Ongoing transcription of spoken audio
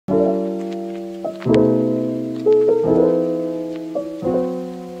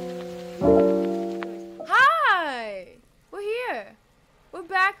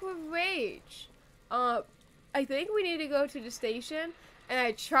go to the station, and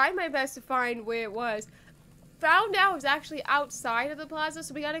I tried my best to find where it was. Found out it was actually outside of the plaza,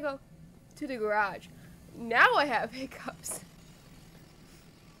 so we gotta go to the garage. Now I have hiccups.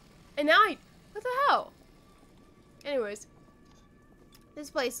 And now what the hell? Anyways, this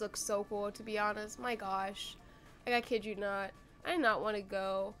place looks so cool, to be honest. My gosh, like, I kid you not. I did not want to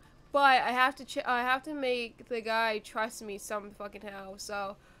go, but I have to make the guy trust me some fucking how.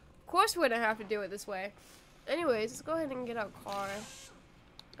 So, of course, we're gonna have to do it this way. Anyways, let's go ahead and get our car.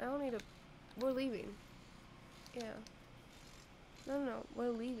 I don't need a. We're leaving. Yeah. No,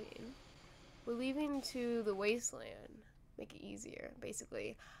 we're leaving. We're leaving to the wasteland. Make it easier,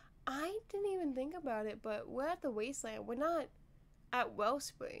 basically. I didn't even think about it, but we're at the wasteland. We're not at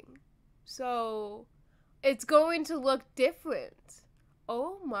Wellspring. So, it's going to look different.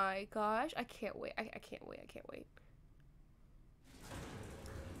 Oh my gosh. I can't wait. I can't wait. I can't wait.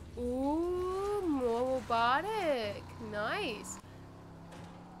 Ooh, more robotic. Nice.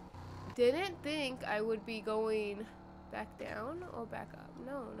 Didn't think I would be going back down or back up.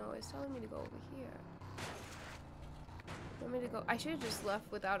 No, it's telling me to go over here. Want me to go? I should have just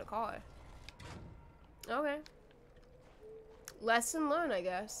left without a car. Okay. Lesson learned, I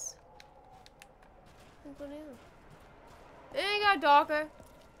guess. Go down. It got darker.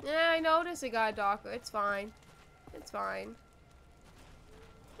 Yeah, I noticed it got darker. It's fine. It's fine.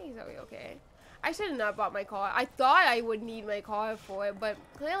 I think it's okay. I should have not bought my car. I thought I would need my car for it, but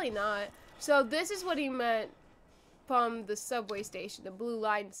clearly not. So this is what he meant from the subway station, the blue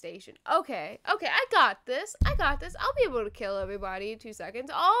line station. Okay, I got this. I'll be able to kill everybody in 2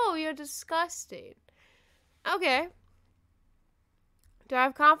 seconds. Oh, you're disgusting. Okay. Do I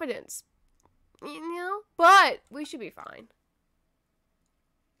have confidence? You know? But we should be fine.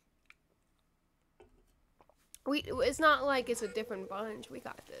 It's not like it's a different bunch. We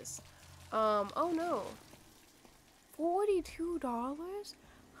got this. Oh no. $42?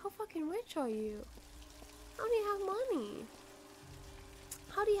 How fucking rich are you? How do you have money?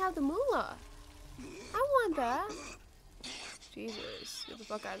 How do you have the moolah? I want that. Jesus, get the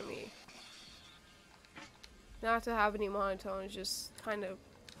fuck out of me. Not to have any monotones, just kind of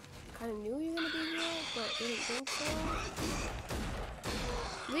knew you were gonna be here, but didn't think so.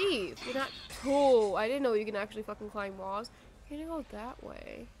 Leave. You're not. Oh, I didn't know you can actually fucking climb walls. You're gonna go that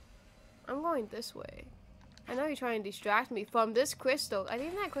way. I'm going this way. I know you're trying to distract me from this crystal. I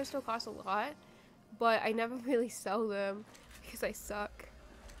think that crystal costs a lot, but I never really sell them because I suck.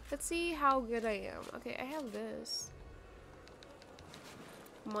 Let's see how good I am. Okay, I have this.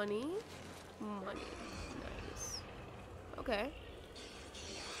 Money. Nice. Okay.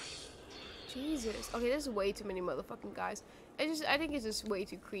 Jesus. Okay, there's way too many motherfucking guys. I think it's just way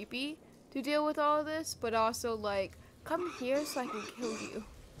too creepy to deal with all of this, but also, like, come here so I can kill you.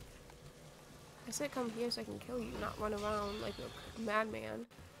 I said come here so I can kill you, not run around like a madman.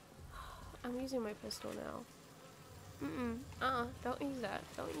 I'm using my pistol now. Don't use that.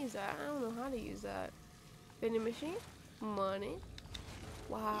 Don't use that. I don't know how to use that. Vending machine? Money.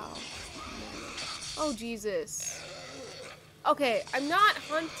 Wow. Money. Oh, Jesus. Okay, I'm not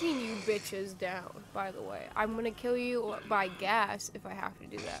hunting you bitches down, by the way. I'm gonna kill you by gas if I have to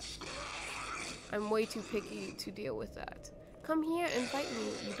do that. I'm way too picky to deal with that. Come here and fight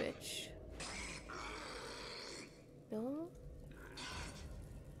me, you bitch. No?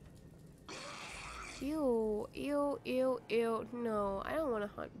 Ew, ew, ew, ew. No, I don't want to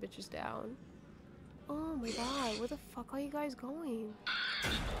hunt bitches down. Oh my god, where the fuck are you guys going?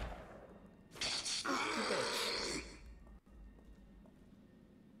 Oh, you bitch.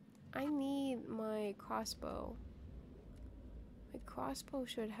 I need my crossbow. My crossbow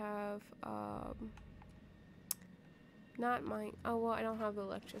should have, not mine. Oh, well, I don't have the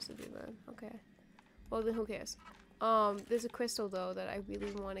electricity then. Okay. Well, then who cares? There's a crystal, though, that I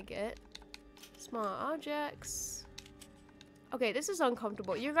really want to get. Small objects. Okay, this is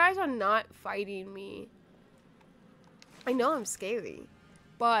uncomfortable. You guys are not fighting me. I know I'm scary,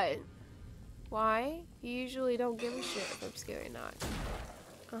 but why? You usually don't give a shit if I'm scary or not.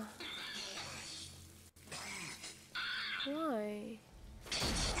 Why?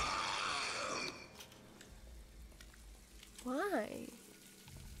 Why?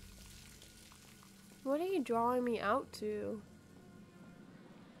 What are you drawing me out to?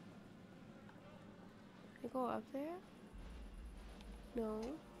 I go up there? No. I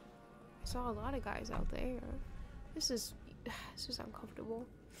saw a lot of guys out there. This is uncomfortable.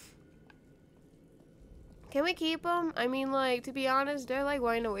 Can we keep them? I mean, like, to be honest, they're like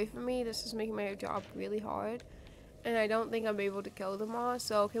running away from me. This is making my job really hard. And I don't think I'm able to kill them all.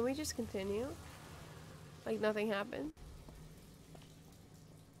 So can we just continue? Like nothing happened?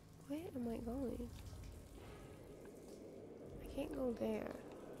 Where am I going? can't go there.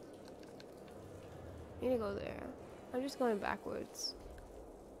 I need to go there. I'm just going backwards.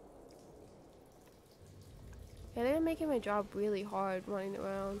 Yeah, they're making my job really hard running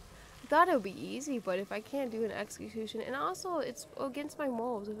around. I thought it would be easy, but if I can't do an execution, and also it's against my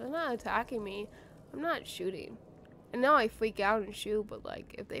morals. If they're not attacking me, I'm not shooting. And now I freak out and shoot, but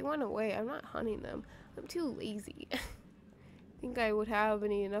like, if they run away, I'm not hunting them. I'm too lazy. Think I would have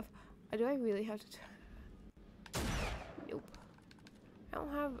any enough. Do I really have to? Nope. I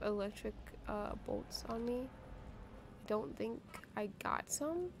don't have electric bolts on me. I don't think I got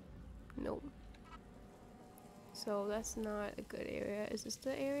some. Nope. So that's not a good area. Is this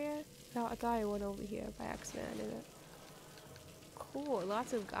the area? No, I thought I went over here by accident. I didn't. Cool.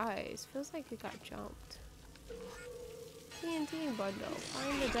 Lots of guys. Feels like it got jumped. TNT bundle.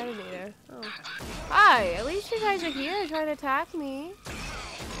 Find the detonator. Oh. Hi! At least you guys are here trying to attack me.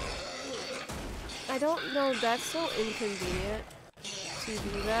 I don't know. That's so inconvenient to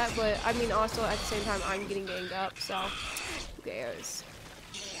do that. But, I mean, also at the same time, I'm getting ganged up. So, who cares?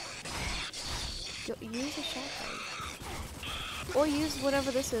 Use a shotgun. Or use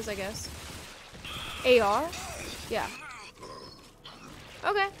whatever this is, I guess. AR? Yeah.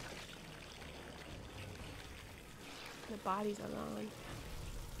 Okay. The bodies are gone.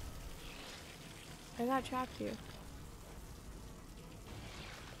 I got trapped here.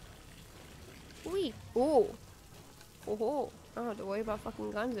 Wee! Ooh! Oh, I don't have to worry about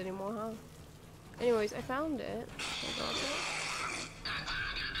fucking guns anymore, huh? Anyways, I found it.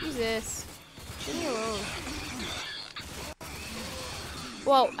 Jesus. Leave me alone.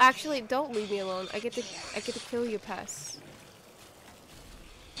 Well, actually, don't leave me alone. I get to kill your pests.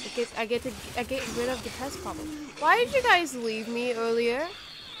 I get rid of the pest problem. Why did you guys leave me earlier?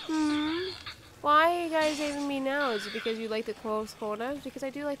 Why are you guys leaving me now? Is it because you like the close corners? Because I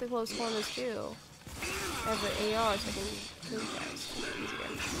do like the close corners too. I have an AR so I can kill you guys easier.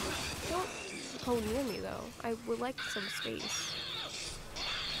 Don't go near me though. I would like some space.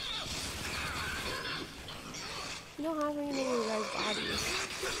 You don't have anything in your guys' bodies.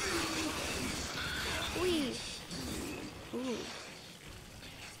 Wee! Ooh.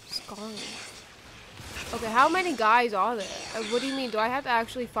 Scarring. Okay, how many guys are there? What do you mean? Do I have to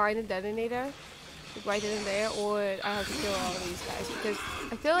actually find a detonator? Like right then and there? Or I have to kill all of these guys? Because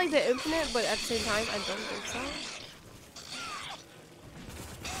I feel like they're infinite, but at the same time, I don't think so.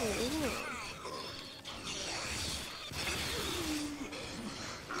 Ooh.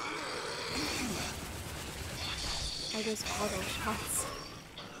 I just auto shots.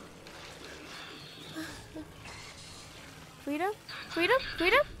 Freedom? Freedom?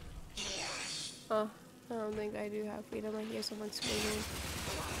 Freedom? Oh, I don't think I do have freedom. I hear someone screaming.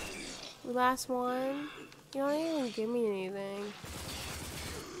 Last one. You don't even give me anything.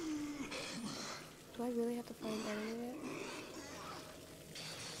 Do I really have to find any of it?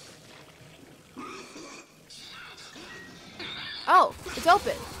 Oh, it's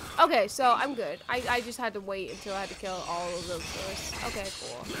open. Okay, so I'm good. I just had to wait until I had to kill all of them first. Okay,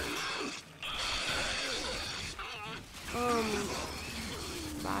 cool.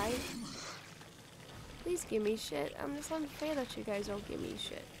 Bye. Please give me shit. I'm just unfair that you guys don't give me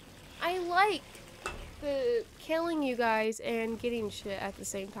shit. I like the killing you guys and getting shit at the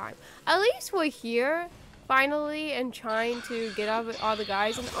same time. At least we're here, finally, and trying to get out of all the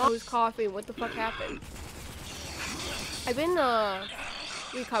guys. And I was coughing. What the fuck happened? I've been,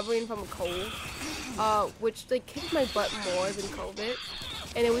 recovering from a cold, which like kicked my butt more than COVID,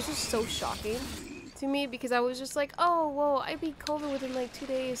 and it was just so shocking to me because I was just like, oh well, I beat COVID within like 2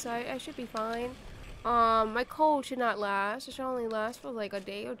 days, so I should be fine. My cold should not last. It should only last for like a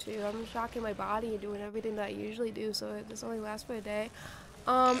day or two. I'm shocking my body and doing everything that I usually do, so this only lasts for a day.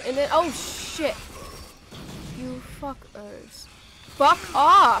 And then oh shit, you fuckers, fuck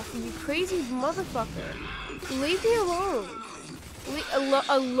off, you crazy motherfucker, leave me alone.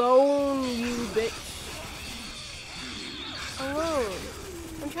 Alone, you bitch. Alone.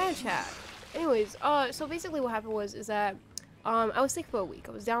 I'm trying to chat. Anyways, so basically what happened is that, I was sick for a week.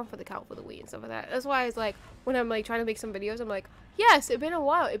 I was down for the count for the week and stuff like that. That's why I was like, when I'm like trying to make some videos, I'm like, yes, it's been a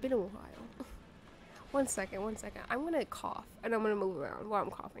while. It's been a while. One second. I'm gonna cough and I'm gonna move around while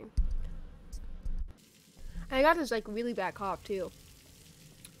I'm coughing. And I got this like really bad cough too.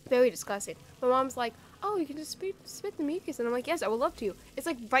 Very disgusting. My mom's like, oh, you can just spit the mucus, and I'm like, yes, I would love to. It's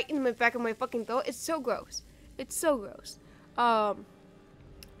like right in the back of my fucking throat. It's so gross. It's so gross.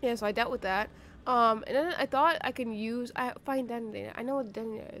 Yeah, so I dealt with that. And then I thought I can find detonator. I know what the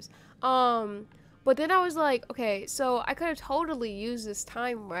detonator is. But then I was like, okay, so I could have totally used this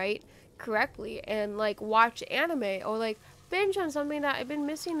time correctly and like watch anime or like binge on something that I've been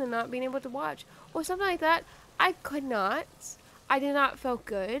missing and not being able to watch or something like that. I could not. I did not feel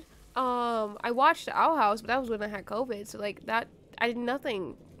good. I watched Owl House, but that was when I had COVID. So like that, I did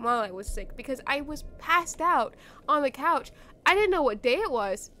nothing while I was sick because I was passed out on the couch. I didn't know what day it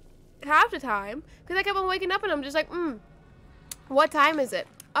was half the time because I kept on waking up and I'm just like, what time is it?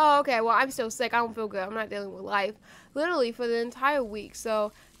 Oh, okay, well, I'm still sick. I don't feel good. I'm not dealing with life. Literally for the entire week.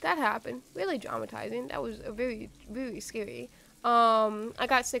 So that happened. Really traumatizing. That was a very, very scary. I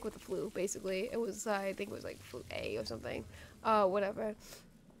got sick with the flu, basically. It was, I think it was like flu A or something. Whatever.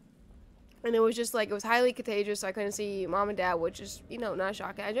 And it was just like, it was highly contagious. So I couldn't see mom and dad, which is, you know, not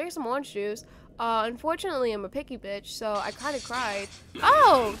shocking. I drank some orange juice. Unfortunately, I'm a picky bitch, so I kind of cried.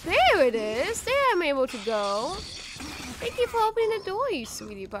 Oh, there it is. There I'm able to go. Thank you for opening the door, you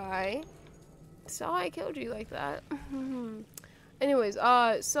sweetie pie. Sorry I killed you like that. Anyways,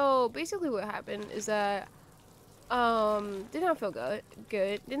 so basically what happened is that, did not feel good.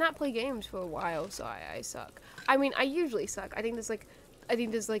 Did not play games for a while, so I suck. I mean, I usually suck. I think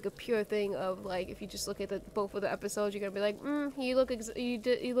there's like a pure thing of like, if you just look at both of the episodes, you're gonna be like, you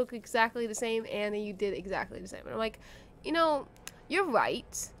look exactly the same, and then you did exactly the same. And I'm like, you know, you're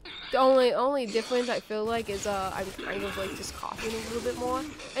right. The only difference I feel like is I'm kind of like just coughing a little bit more, and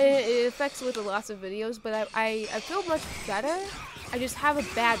it affects with lots of videos. But I feel much better. I just have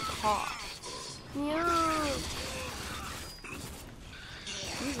a bad cough. Yeah.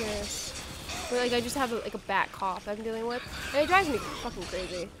 Jesus. But like I just have like a bad cough I'm dealing with, and it drives me fucking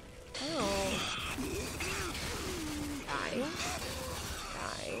crazy. Oh. Die.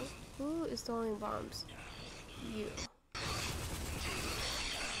 Die. Who is throwing bombs? You.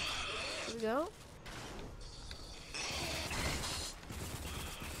 Here we go.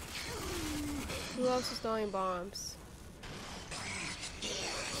 Who else is throwing bombs?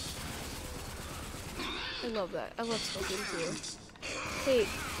 I love that. I love smoking too. Hey.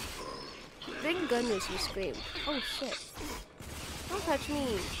 Thank goodness you screamed. Oh shit. Don't touch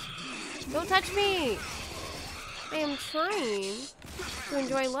me. Don't touch me! I am trying to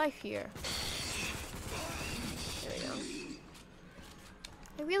enjoy life here. There we go.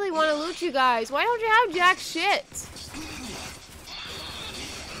 I really want to loot you guys. Why don't you have jack shit?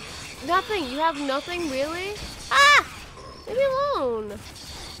 Nothing. You have nothing, really? Ah! Leave me alone.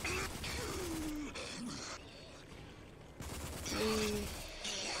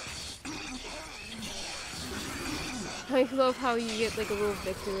 I love how you get like a little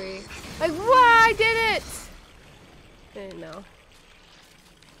victory. Like, wow, I did it! I didn't know.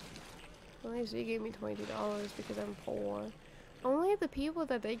 Well, they gave me $20 because I'm poor. Only the people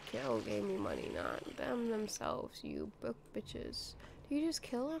that they kill gave me money, not them themselves, you broke bitches. Do you just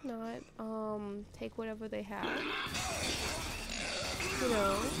kill and not, take whatever they have? You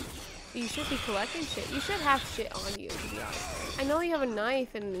know? You should be collecting shit. You should have shit on you, to be honest. I know you have a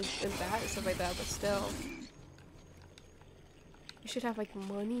knife and that and stuff like that, but still. You should have, like,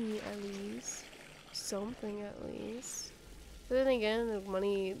 money at least. Something at least. But then again, the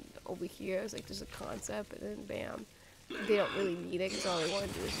money over here is, like, just a concept, and then bam. They don't really need it, because all they want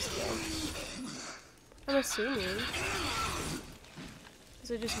to do is just kill. I'm assuming.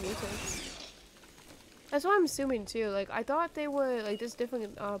 These are just mutants. That's what I'm assuming, too. Like, I thought they were, like, there's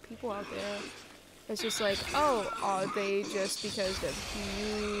different people out there. It's just like, oh, are they just because of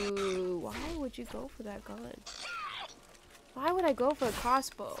you? Why would you go for that gun? Why would I go for a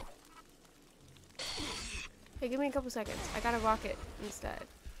crossbow? Hey, give me a couple seconds. I got a rocket instead.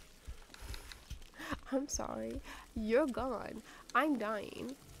 I'm sorry. You're gone. I'm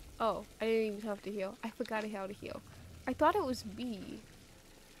dying. Oh, I didn't even have to heal. I forgot how to heal. I thought it was B.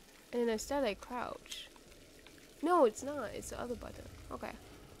 And instead I crouch. No, it's not. It's the other button. Okay.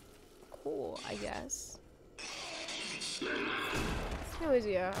 Cool, I guess. Anyways,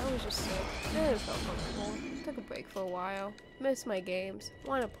 yeah, I was just sick. I didn't feel comfortable. Took a break for a while. Missed my games.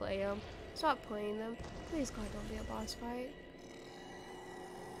 Want to play them. Stop playing them. Please, God, don't be a boss fight.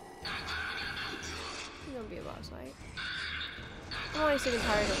 Please don't be a boss fight. I'm already sick and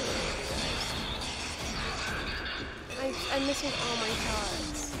tired of it, you guys. I'm missing all my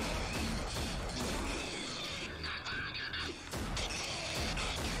shots.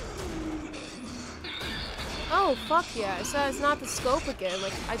 Oh, fuck yeah. So it's not the scope again.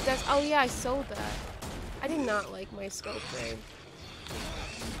 Like, oh yeah, I sold that. I did not like my scope thing.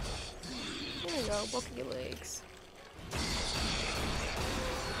 There you go, both of your legs.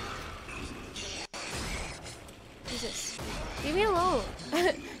 Jesus. Leave me alone.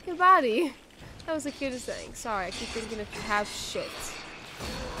 Your body. That was the cutest thing. Sorry, I keep thinking if you have shit.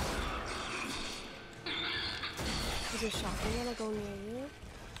 Is there shopping gonna go near you?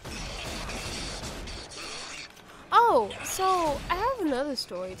 Oh, so I have another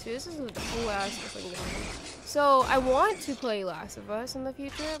story too. This is the whole ass thing going. So I want to play Last of Us in the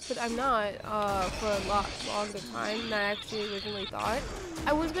future, but I'm not for a lot longer time than I actually originally thought.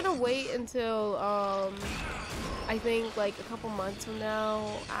 I was gonna wait until I think like a couple months from now,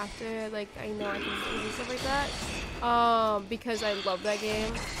 after like I know I can do stuff like that, because I love that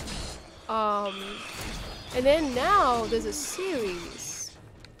game. And then now there's a series.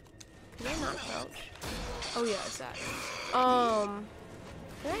 Can I not crouch? Oh yeah, it's that.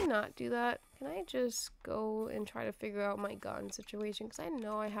 Can I not do that? Can I just go and try to figure out my gun situation? Because I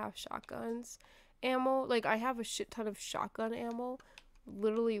know I have shotguns ammo. Like, I have a shit ton of shotgun ammo.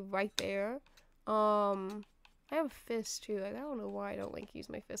 Literally right there. I have a fist, too. Like, I don't know why I don't, like, use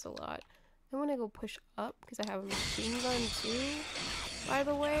my fist a lot. I'm gonna go push up, because I have a machine gun, too, by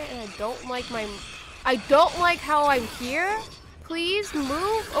the way. And I don't like how I'm here. Please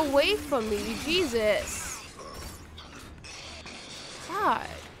move away from me. Jesus. God.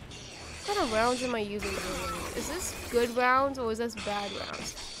 What kind of rounds am I using? Is this good rounds or is this bad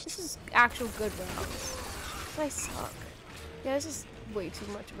rounds? This is actual good rounds. I suck. Yeah, this is way too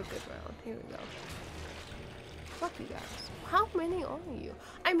much of a good round. Here we go. Fuck you guys. How many are you?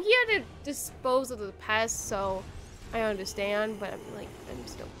 I'm here to dispose of the pests, so I understand, but I'm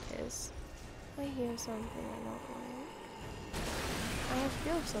still pissed. I hear something I don't like. I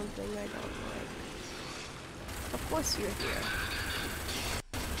feel something I don't like. Of course you're here.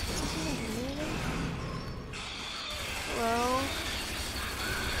 Well,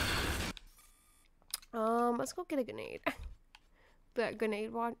 let's go get a grenade. That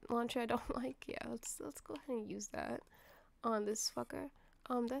grenade launcher I don't like. Yeah, let's go ahead and use that on this fucker.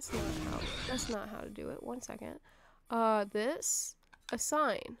 That's not how to do it. 1 second. This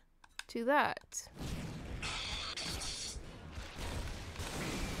assign to that.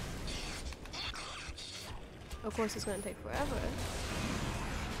 Of course, it's gonna take forever.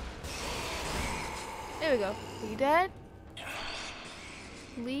 There we go. Are you dead?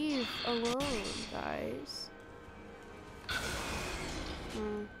 Leave alone, guys.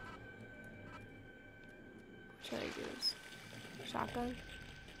 What should I use? Shotgun?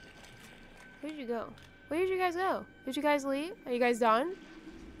 Where did you go? Where did you guys go? Did you guys leave? Are you guys done?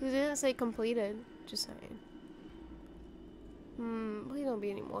 It didn't say completed. Just saying. Please don't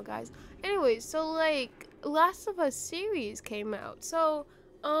be anymore, guys. Anyways, so like Last of Us series came out. So,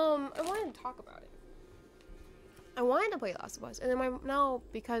 I wanted to talk about it. I wanted to play Last of Us, and then now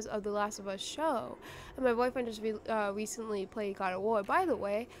because of the Last of Us show, and my boyfriend just recently played God of War. By the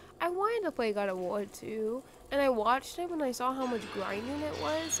way, I wanted to play God of War too, and I watched it and I saw how much grinding it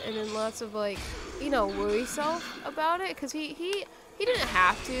was, and then lots of like, you know, worry self about it, because he didn't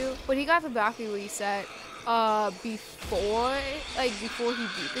have to, but he got the battery reset before he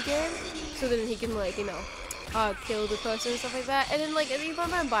beat the game, so then he can like, you know, kill the person and stuff like that. And then like, and even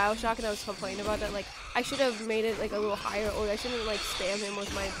in Bioshock, and I was complaining about that, like I should have made it like a little higher, or I shouldn't like spam him with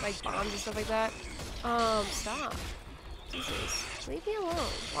my like bombs and stuff like that. Stop. Jesus, leave me alone.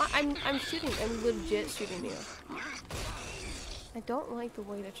 Well, I'm shooting. I'm legit shooting you. I don't like the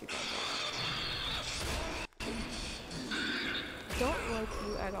way that you guys are. I don't like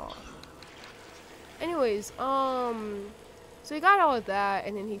you at all. Anyways, so he got all of that,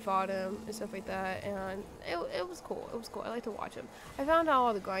 and then he fought him and stuff like that, and it was cool. It was cool. I like to watch him. I found out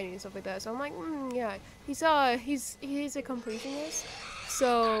all the grinding and stuff like that, so I'm like, yeah. He's a completionist.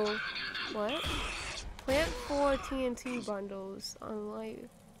 So, what? Plant 4 TNT bundles online.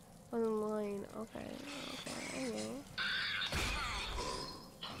 Okay. I will.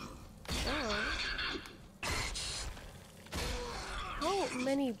 Oh. How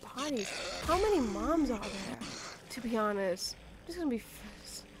many bodies? How many moms are there? To be honest, I'm just gonna be.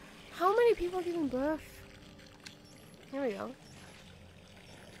 How many people are giving birth? Here we go.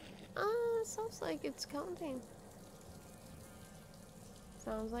 Sounds like it's counting.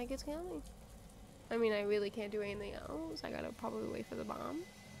 Sounds like it's counting. I mean, I really can't do anything else. I gotta probably wait for the bomb.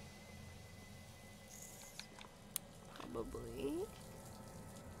 Probably.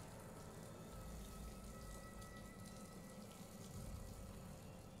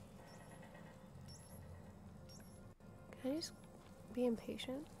 Can I just be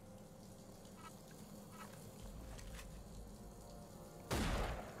impatient?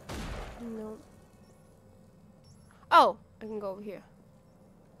 No. Oh, I can go over here.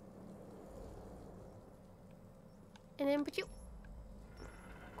 And then put you.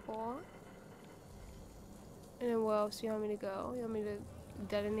 Cool. And then where else do you want me to go? You want me to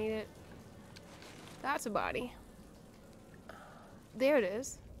detonate it? That's a body. There it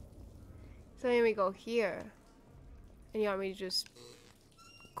is. So then we go here. And you want me to just...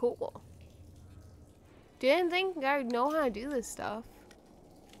 Cool. Didn't think I would know how to do this stuff.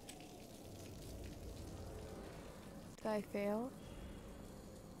 Did I fail?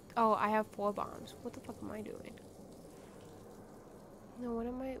 Oh, I have 4 bombs. What the fuck am I doing? No, what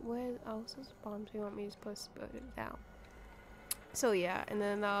am I? Where else is bombs you want me to put it down? So yeah, and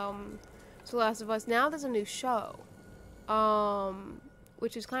then so Last of Us. Now there's a new show,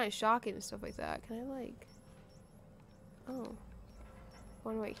 which is kind of shocking and stuff like that. Can I like? Oh,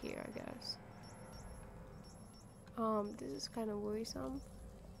 one right here, I guess. This is kind of worrisome,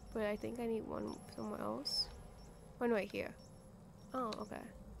 but I think I need one somewhere else. One right here. Oh, okay.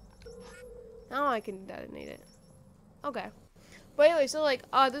 Now I can detonate it. Okay. But anyway, so like,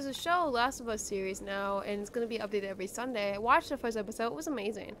 there's a show, Last of Us series now, and it's gonna be updated every Sunday. I watched the first episode; it was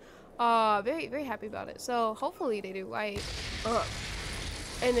amazing. Very, very happy about it. So hopefully they do right.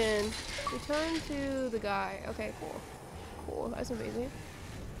 And then return to the guy. Okay, cool, cool. That's amazing.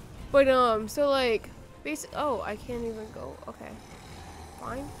 But so like, oh, I can't even go. Okay,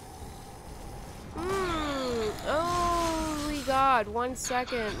 fine. Holy God! 1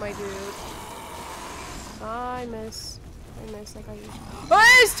 second, my dude. I miss. Like I usually.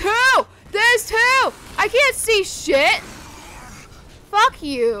 Oh, there's 2! I can't see shit! Fuck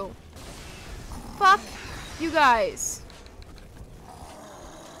you. Fuck you guys.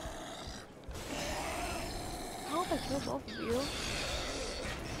 I hope I kill both of you.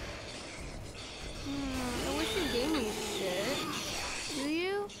 I wish you gave me shit. Do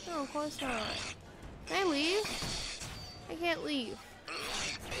you? No, of course not. Can I leave? I can't leave.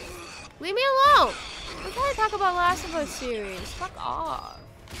 Leave me alone! We're trying to talk about Last of Us series. Fuck off.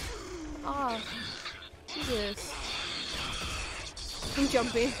 Oh, Jesus. I'm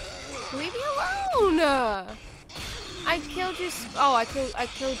jumping. Leave me alone! I killed you. Oh, I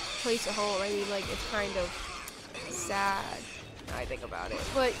killed Place at Home. I mean, like, it's kind of sad now I think about it.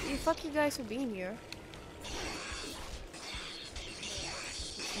 But fuck you guys for being here.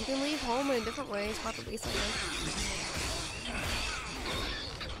 You can leave home in a different way. It's probably something.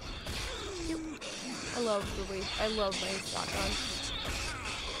 I love my shotgun.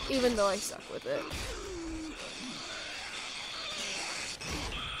 Even though I suck with it.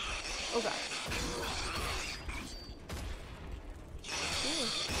 Oh god.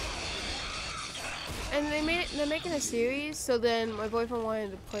 And they're making a series, so then my boyfriend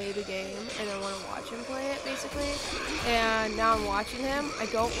wanted to play the game and I want to watch him play it basically. And now I'm watching him. I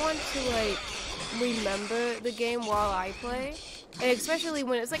don't want to like remember the game while I play. And especially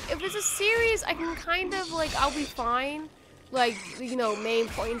when it's like, if it's a series, I can kind of like, I'll be fine. Like, you know, main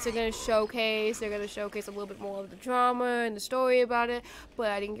points are gonna showcase. They're gonna showcase a little bit more of the drama and the story about it.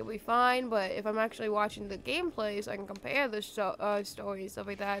 But I think it'll be fine. But if I'm actually watching the gameplay, so I can compare the story and stuff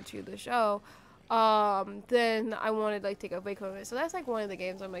like that to the show, then I want to like take a break from it. So that's like one of the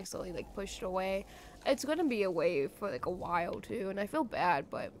games I'm like slowly like pushed away. It's gonna be away for like a while too, and I feel bad,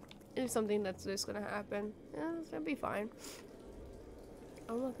 but it's something that's just gonna happen. Yeah, it's gonna be fine.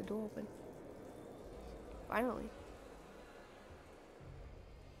 Oh look, the door open. Finally.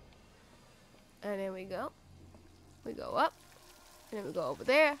 And then we go. We go up. And then we go over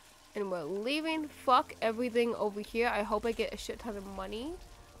there. And we're leaving. Fuck everything over here. I hope I get a shit ton of money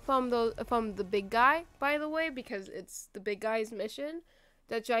from the big guy, by the way, because it's the big guy's mission.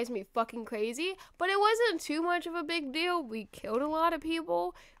 That drives me fucking crazy. But it wasn't too much of a big deal. We killed a lot of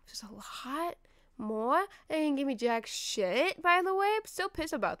people. It was just a lot more. They didn't give me jack shit, by the way. I'm still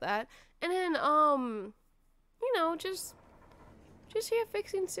pissed about that. And then, you know, just here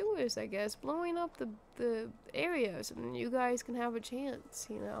fixing sewers, I guess. Blowing up the areas, and you guys can have a chance,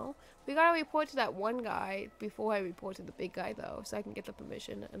 you know? We gotta report to that one guy before I report to the big guy, though, so I can get the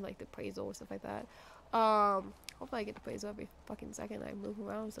permission and, like, the appraisal and stuff like that. Hopefully I get the appraisal every fucking second I move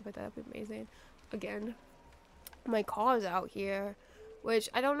around and stuff like that. That'd be amazing. Again, my car is out here, which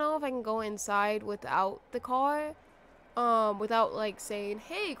I don't know if I can go inside without the car. Without like saying,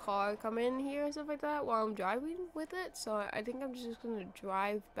 hey car, come in here and stuff like that while I'm driving with it. So I think I'm just gonna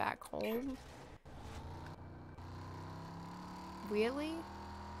drive back home. Really?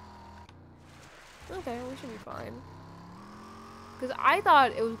 Okay, we should be fine. Because I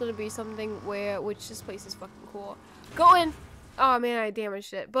thought it was gonna be something which this place is fucking cool. Go in! Oh man, I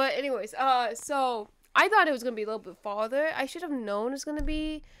damaged it. But anyways, so I thought it was gonna be a little bit farther. I should have known it's gonna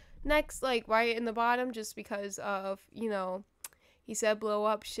be next, like right in the bottom, just because of, you know, he said blow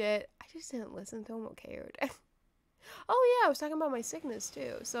up shit. I just didn't listen to him or cared. Oh yeah, I was talking about my sickness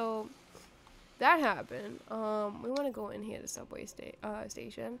too. So that happened. We want to go in here to subway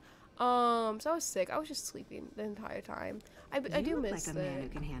station. So I was sick. I was just sleeping the entire time. I do miss like a man who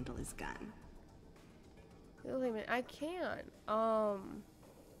can handle his gun. Wait a minute, I can.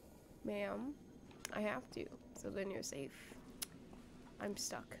 Ma'am, I have to. So then you're safe. I'm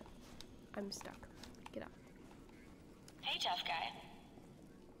stuck. I'm stuck. Get up. Hey, tough guy.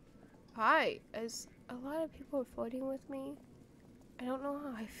 Hi. As a lot of people are flirting with me, I don't know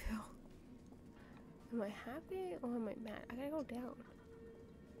how I feel. Am I happy or am I mad? I gotta go down.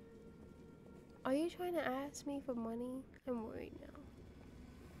 Are you trying to ask me for money? I'm worried now.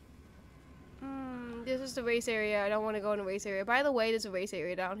 This is the race area. I don't want to go in the race area. By the way, there's a race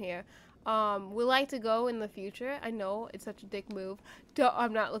area down here. We like to go in the future. I know it's such a dick move.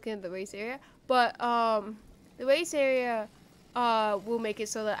 I'm not looking at the race area, but the race area will make it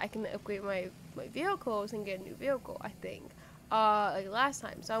so that I can upgrade my vehicles and get a new vehicle. I think like last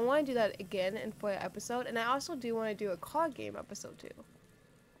time. So I want to do that again and for an episode. And I also do want to do a card game episode too.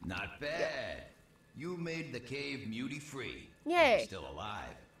 Not bad. Yeah. You made the cave muty free. Yay. You're still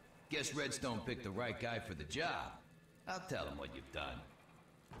alive. Guess Redstone picked the right guy for the job. I'll tell him what you've done.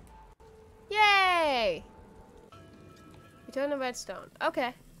 Yay! Return to Redstone.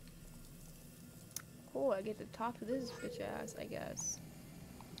 Okay. Oh, I get to talk to this bitch ass, I guess.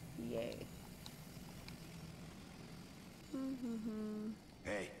 Yay.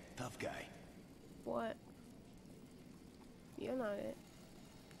 Hey, tough guy. What? You're not it.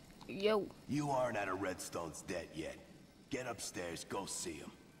 Yo. You aren't out of Redstone's debt yet. Get upstairs, go see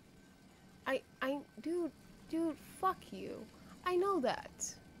him. Dude, fuck you. I know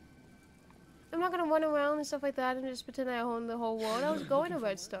that. I'm not gonna run around and stuff like that and just pretend I own the whole world. I was going to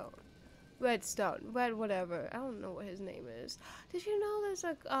Redstone. Red whatever. I don't know what his name is. Did you know there's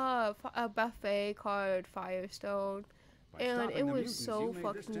a buffet called Firestone? And it was so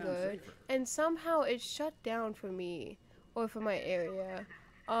fucking good. And somehow it shut down for me, or for my area.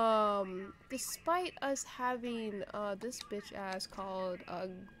 Despite us having this bitch ass called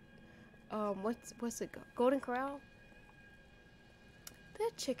what's it called? Golden Corral?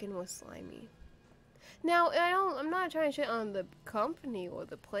 That chicken was slimy. Now I'm not trying to shit on the company or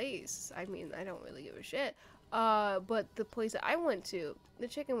the place. I mean, I don't really give a shit. But the place that I went to, the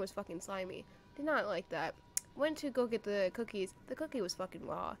chicken was fucking slimy. Did not like that. Went to go get the cookies. The cookie was fucking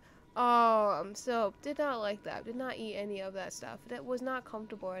raw. So did not like that. Did not eat any of that stuff. That was not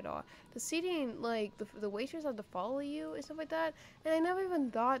comfortable at all. The seating, like the waitress had to follow you and stuff like that. And I never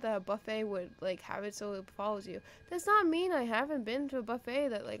even thought that a buffet would like have it so it follows you. Does not mean I haven't been to a buffet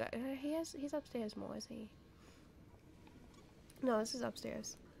that like he's upstairs more, isn't he? No, this is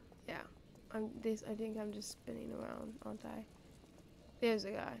upstairs. Yeah, I think I'm just spinning around, aren't I? There's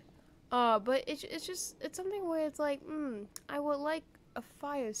a guy. But it's something where it's like, I would like a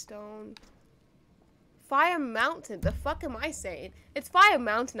Firestone. Fire Mountain. The fuck am I saying? It's Fire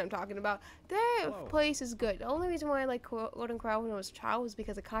Mountain I'm talking about. Their place is good. The only reason why I like Golden Corral when I was a child was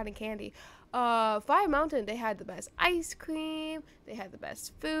because of cotton candy. Fire Mountain, they had the best ice cream. They had the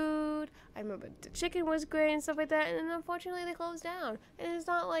best food. I remember the chicken was great and stuff like that. And then unfortunately they closed down. And it's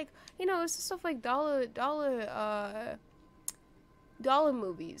not like, you know, it's just stuff like dollar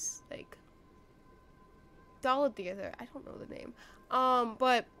movies, like Dollar Theater. I don't know the name.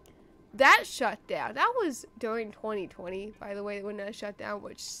 But that shut down. That was during 2020, by the way, when that shut down,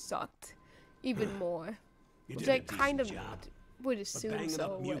 which sucked even more. Which I kind of would assume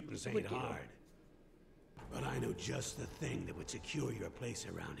so. Mutants ain't hard. But I know just the thing that would secure your place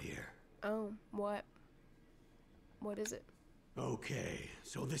around here. Oh, what? What is it? Okay,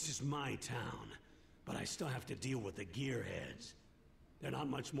 so this is my town, but I still have to deal with the gearheads. They're not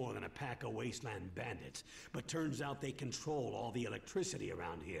much more than a pack of wasteland bandits, but turns out they control all the electricity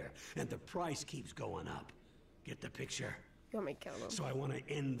around here, and the price keeps going up. Get the picture? You want me to kill them? So I want to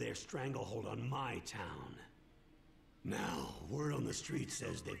end their stranglehold on my town. Now, word on the street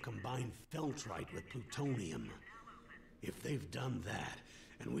says they've combined feltrite with plutonium. If they've done that,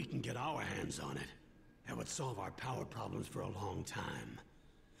 and we can get our hands on it, that would solve our power problems for a long time.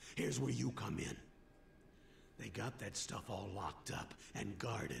 Here's where you come in. They got that stuff all locked up and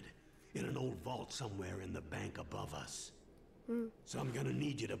guarded in an old vault somewhere in the bank above us. So I'm gonna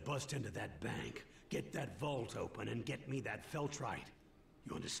need you to bust into that bank, get that vault open, and get me that feltrite.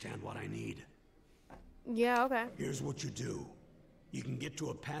 You understand what I need? Yeah, okay. Here's what you do. You can get to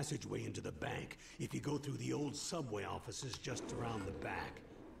a passageway into the bank if you go through the old subway offices just around the back.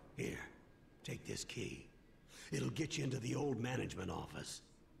 Here, take this key. It'll get you into the old management office.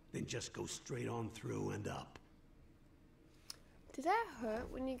 Then just go straight on through and up. Did that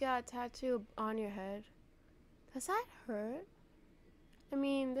hurt when you got a tattoo on your head? Does that hurt? I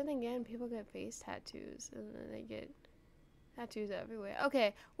mean, then again, people get face tattoos and then they get tattoos everywhere.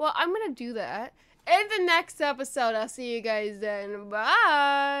 Okay, well, I'm gonna do that in the next episode. I'll see you guys then.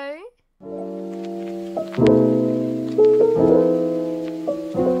 Bye!